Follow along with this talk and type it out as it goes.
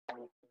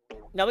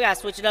No, we gotta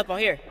switch it up on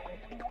here.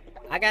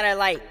 I gotta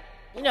like,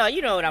 you know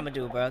what I'm gonna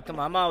do, bro. Come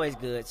on, I'm always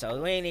good,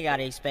 so we ain't even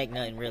gotta expect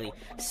nothing really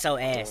so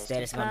ass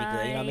that it's gonna be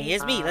good. You know what I mean?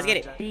 It's me. Let's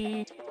get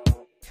it.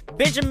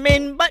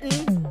 Benjamin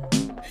Button.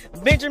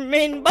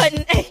 Benjamin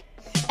Button. Hey,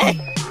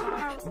 hey.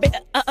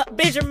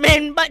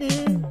 Benjamin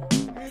Button.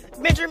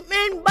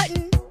 Benjamin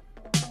Button.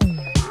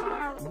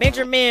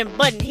 Benjamin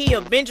Button. He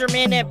a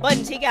Benjamin that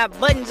buttons. He got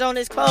buttons on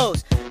his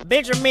clothes.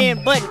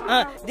 Benjamin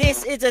Button.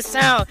 This is the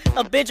sound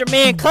of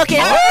Benjamin cooking.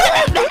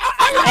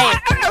 Hey,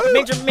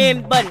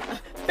 Benjamin Button.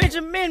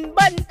 Benjamin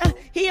Button.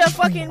 He a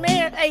fucking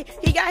man. Hey,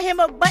 he got him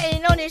a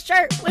button on his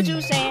shirt. What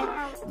you saying?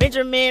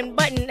 Benjamin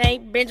Button. Hey,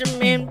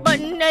 Benjamin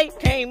Button. Hey,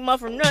 came up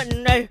from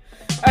nothing. Hey,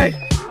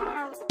 hey.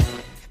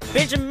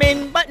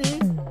 Benjamin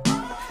Button.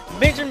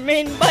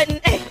 Benjamin Button.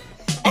 Hey,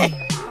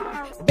 hey.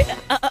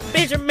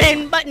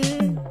 Benjamin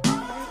Button.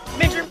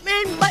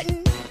 Benjamin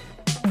Button.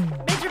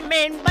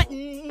 Benjamin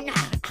Button.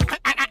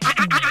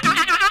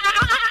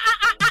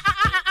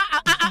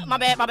 My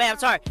bad. I'm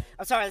sorry.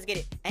 Let's get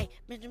it. Hey,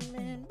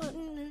 Benjamin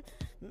Button.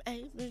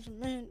 Hey,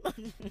 Benjamin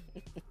Button.